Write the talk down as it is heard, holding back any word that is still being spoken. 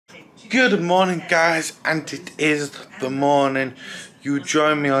Good morning, guys, and it is the morning. You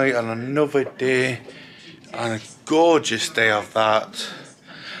join me on another day, on a gorgeous day of that.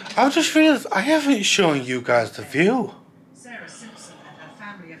 I've just realised I haven't shown you guys the view.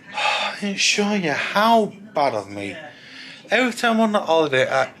 I didn't show you. How bad of me. Every time I'm on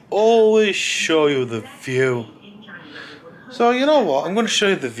holiday, I always show you the view. So you know what, I'm going to show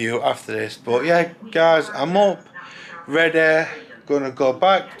you the view after this. But yeah, guys, I'm up, ready. Gonna go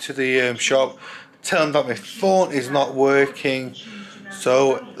back to the shop, tell them that my phone is not working.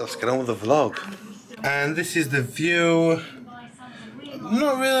 So let's get on with the vlog. And this is the view.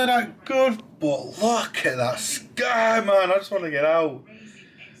 Not really that good, but look at that sky, man. I just want to get out.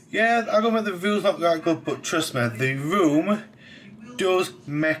 Yeah, I don't think the view's not that good, but trust me, the room does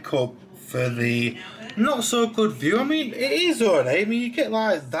make up for the not so good view. I mean, it is alright. I mean, you get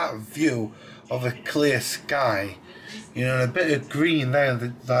like that view of a clear sky, you know, a bit of green there in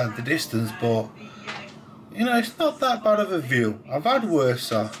the distance, but you know, it's not that bad of a view. I've had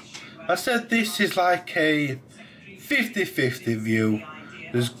worse. I said this is like a 50-50 view.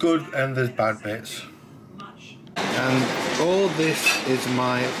 There's good and there's bad bits. And all this is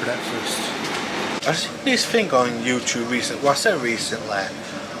my breakfast. I seen this thing on YouTube recently. Well, I said recently,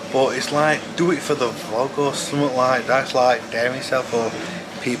 but it's like do it for the vlog or something like that. It's like dare yourself or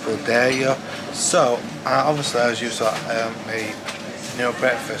people dare you. So obviously, as you saw, a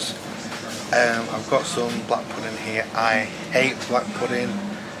breakfast. I've got some black pudding here. I hate black pudding.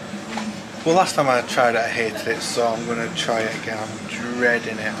 Well, last time I tried it, I hated it, so I'm gonna try it again. I'm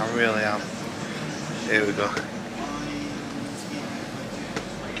dreading it. I really am. Here we go.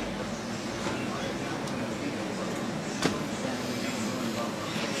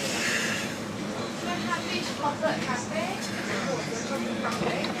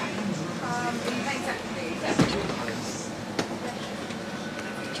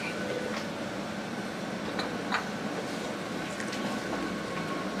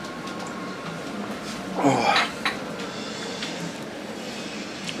 Oh,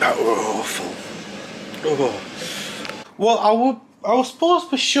 that was awful. Oh. Well, I was supposed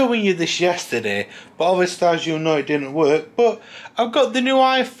to be showing you this yesterday, but obviously, as you know, it didn't work. But I've got the new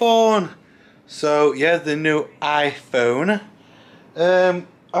iPhone. So yeah, the new iPhone.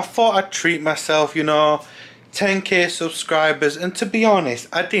 I thought I'd treat myself, you know, 10k subscribers, and to be honest,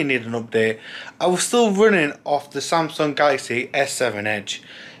 I didn't need an update. I was still running off the Samsung Galaxy S7 Edge.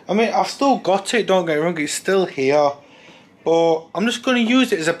 I mean, I've still got it, don't get me wrong, it's still here, but I'm just going to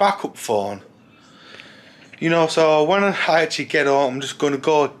use it as a backup phone. You know, so when I actually get home, I'm just going to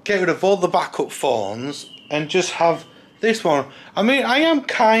go get rid of all the backup phones and just have this one. I mean, I am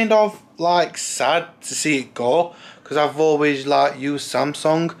kind of like sad to see it go, because I've always like used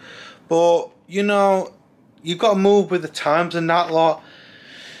Samsung, but you know, you've got to move with the times and that lot.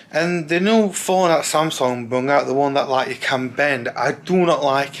 And the new phone that Samsung brought out, the one that like you can bend, I do not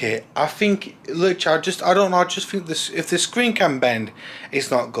like it. I think literally, I don't know. I just think this, if the screen can bend,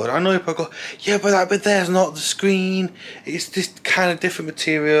 it's not good. I know people go, yeah, but there's not the screen. It's this kind of different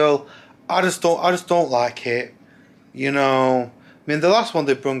material. I just don't like it. You know, I mean, the last one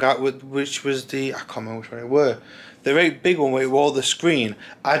they brought out with, which was the, I can't remember which one it were, the very big one where it wore the screen.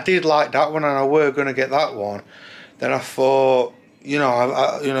 I did like that one, and I were gonna get that one. Then I thought, you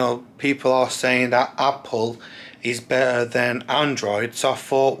know, you know, people are saying that Apple is better than Android, so I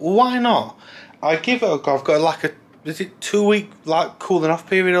thought, well, why not? I give it a go. I've got like a, is it 2 week like cooling off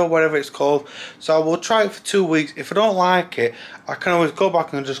period or whatever it's called, so I will try it for 2 weeks. If I don't like it, I can always go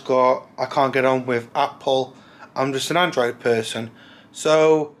back and just go, I can't get on with Apple, I'm just an Android person.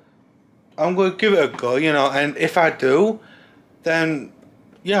 So I'm going to give it a go, you know, and if I do, then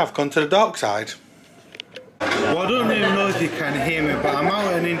yeah, I've gone to the dark side. Well, I don't even know if you can hear me, but I'm out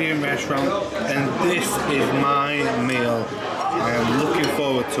at an Indian restaurant and this is my meal. I am looking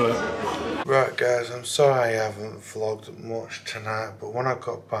forward to it. Right, guys, I'm sorry I haven't vlogged much tonight, but when I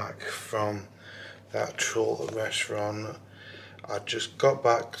got back from the actual restaurant, I just got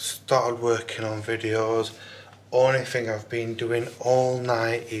back, started working on videos. Only thing I've been doing all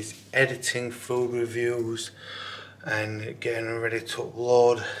night is editing food reviews and getting ready to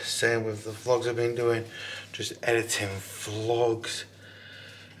upload. Same with the vlogs I've been doing, just editing vlogs,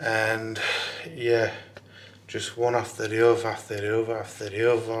 and yeah, just one after the other, after the other, after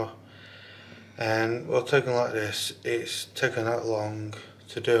the other. And well, taking like this, it's taken that long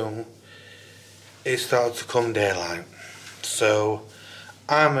to do. It started to come daylight, so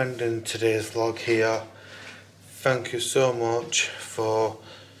I'm ending today's vlog here. Thank you so much for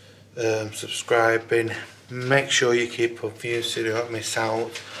subscribing. Make sure you keep up views so you don't miss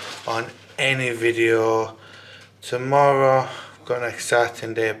out on any video. Tomorrow I've got an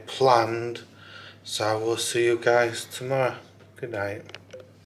exciting day planned, so I will see you guys tomorrow. Good night.